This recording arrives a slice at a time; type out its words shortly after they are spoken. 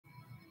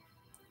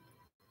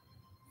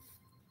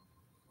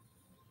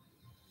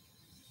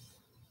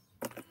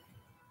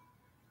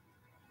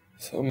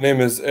So my name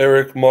is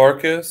Eric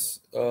Marcus.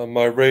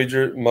 My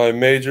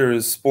major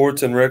is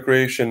sports and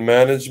recreation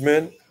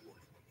management,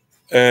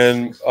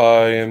 and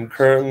I am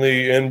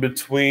currently in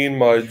between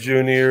my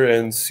junior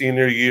and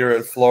senior year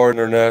at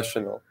Florida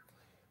International.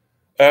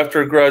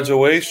 After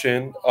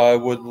graduation, I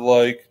would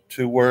like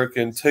to work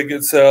in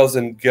ticket sales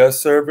and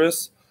guest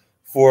service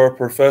for a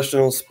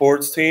professional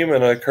sports team,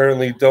 and I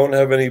currently don't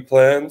have any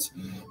plans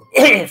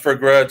for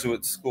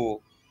graduate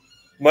school.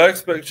 My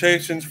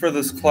expectations for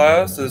this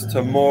class is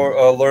to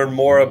learn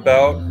more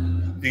about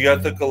the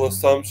ethical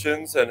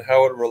assumptions and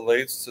how it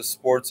relates to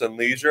sports and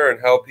leisure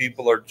and how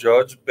people are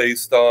judged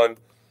based on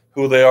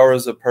who they are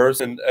as a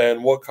person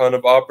and what kind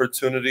of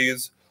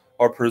opportunities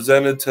are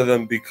presented to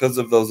them because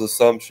of those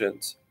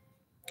assumptions.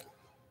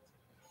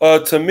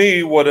 To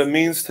me, what it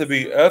means to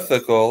be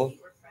ethical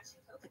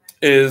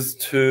is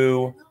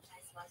to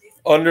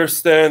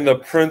understand the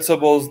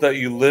principles that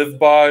you live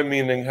by,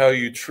 meaning how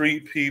you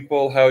treat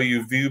people, how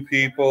you view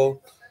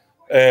people,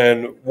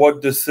 and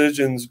what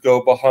decisions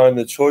go behind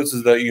the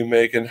choices that you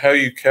make, and how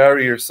you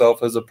carry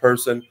yourself as a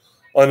person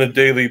on a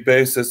daily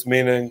basis,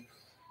 meaning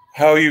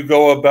how you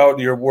go about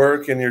your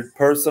work and your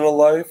personal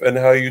life and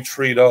how you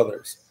treat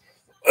others.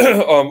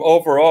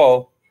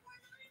 Overall,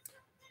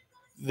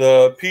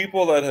 the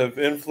people that have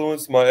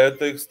influenced my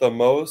ethics the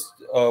most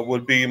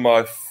would be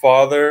my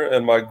father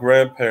and my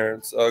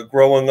grandparents.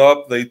 Growing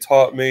up, they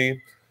taught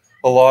me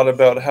a lot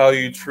about how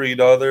you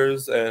treat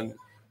others, and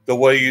the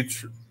way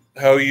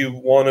how you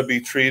want to be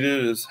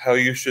treated is how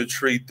you should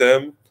treat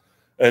them.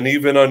 And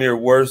even on your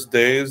worst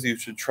days, you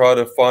should try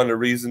to find a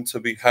reason to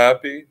be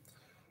happy.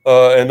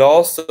 And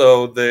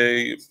also,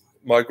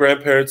 my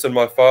grandparents and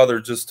my father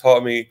just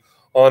taught me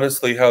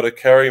honestly how to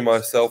carry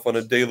myself on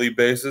a daily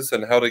basis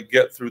and how to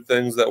get through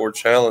things that were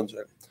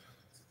challenging.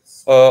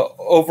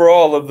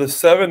 Overall, of the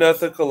seven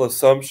ethical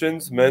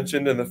assumptions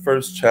mentioned in the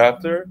first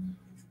chapter,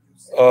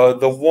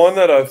 the one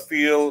that I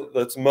feel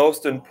that's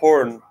most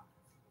important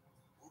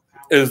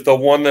is the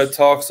one that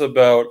talks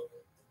about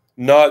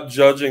not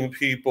judging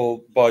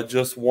people by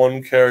just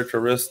one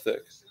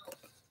characteristic.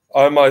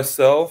 I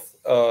myself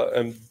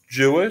am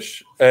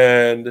Jewish,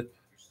 and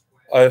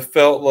I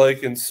felt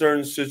like in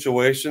certain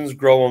situations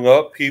growing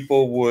up,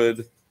 people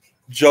would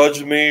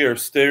judge me or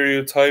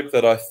stereotype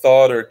that I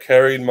thought or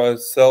carried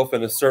myself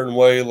in a certain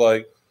way,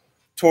 like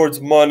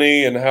towards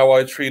money and how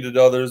I treated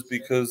others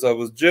because I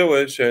was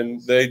Jewish,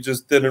 and they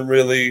just didn't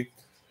really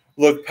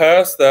look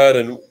past that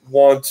and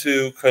want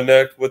to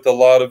connect with a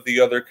lot of the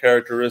other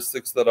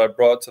characteristics that I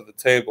brought to the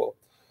table.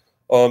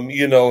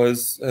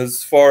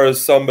 As far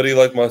as somebody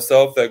like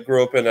myself that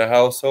grew up in a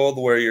household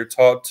where you're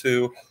taught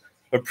to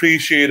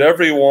appreciate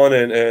everyone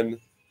and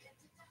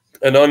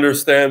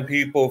understand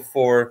people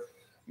for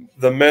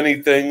the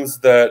many things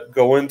that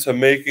go into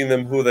making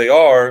them who they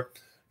are.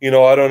 I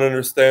don't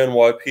understand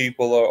why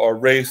people are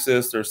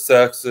racist or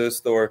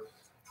sexist or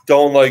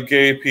don't like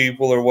gay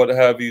people or what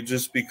have you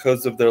just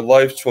because of their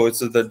life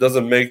choices. That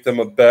doesn't make them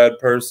a bad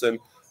person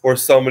or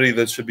somebody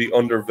that should be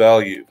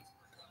undervalued.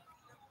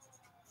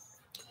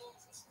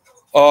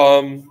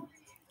 Um,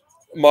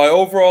 my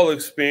overall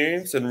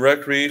experience in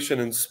recreation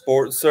and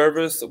sports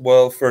service,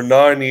 well, for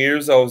 9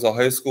 years, I was a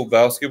high school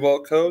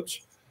basketball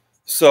coach.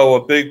 So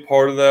a big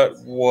part of that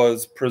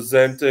was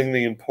presenting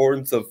the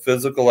importance of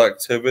physical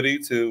activity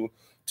to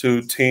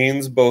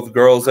teens, both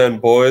girls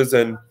and boys,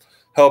 and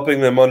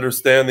helping them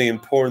understand the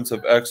importance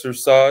of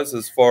exercise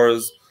as far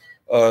as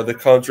the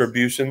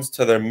contributions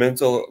to their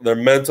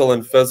mental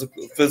and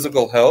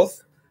physical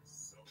health.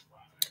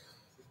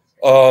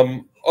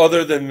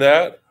 Other than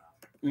that,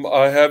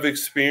 I have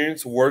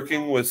experience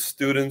working with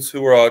students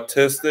who are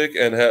autistic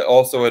and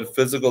also had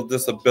physical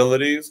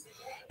disabilities,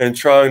 and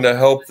trying to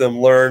help them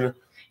learn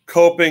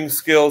coping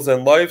skills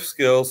and life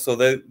skills so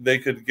that they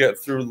could get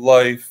through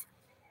life,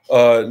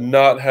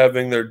 not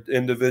having their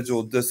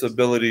individual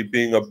disability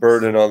being a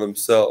burden on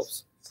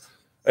themselves,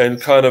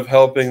 and kind of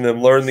helping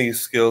them learn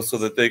these skills so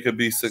that they could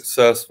be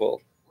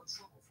successful.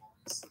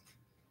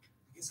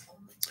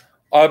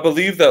 I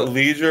believe that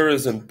leisure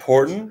is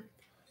important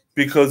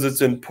because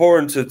it's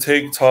important to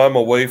take time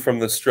away from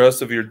the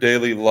stress of your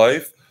daily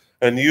life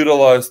and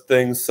utilize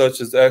things such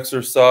as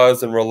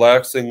exercise and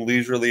relaxing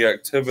leisurely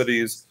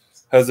activities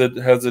has a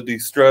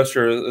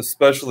de-stressor,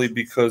 especially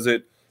because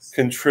it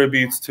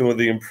contributes to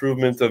the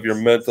improvement of your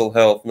mental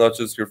health, not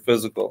just your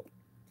physical.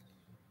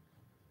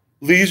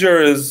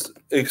 Leisure is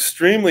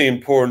extremely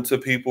important to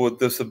people with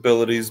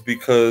disabilities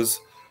because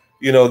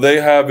they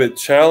have it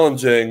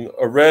challenging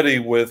already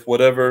with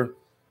whatever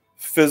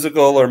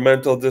physical or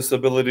mental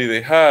disability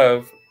they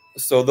have.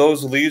 So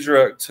those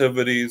leisure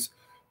activities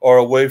are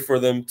a way for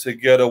them to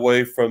get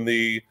away from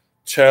the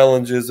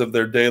challenges of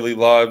their daily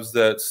lives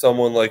that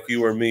someone like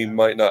you or me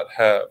might not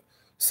have.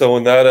 So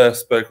in that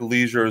aspect,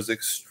 leisure is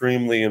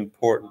extremely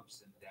important.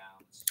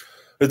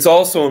 It's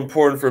also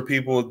important for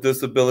people with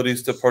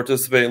disabilities to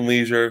participate in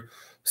leisure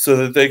so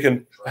that they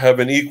can have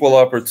an equal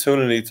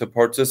opportunity to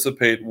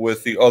participate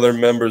with the other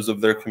members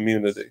of their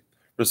community,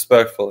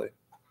 respectfully.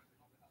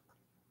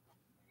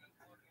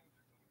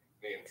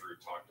 Me and Drew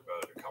talked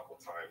about it a couple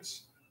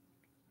times.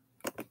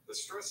 the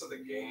stress of the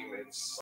game, it's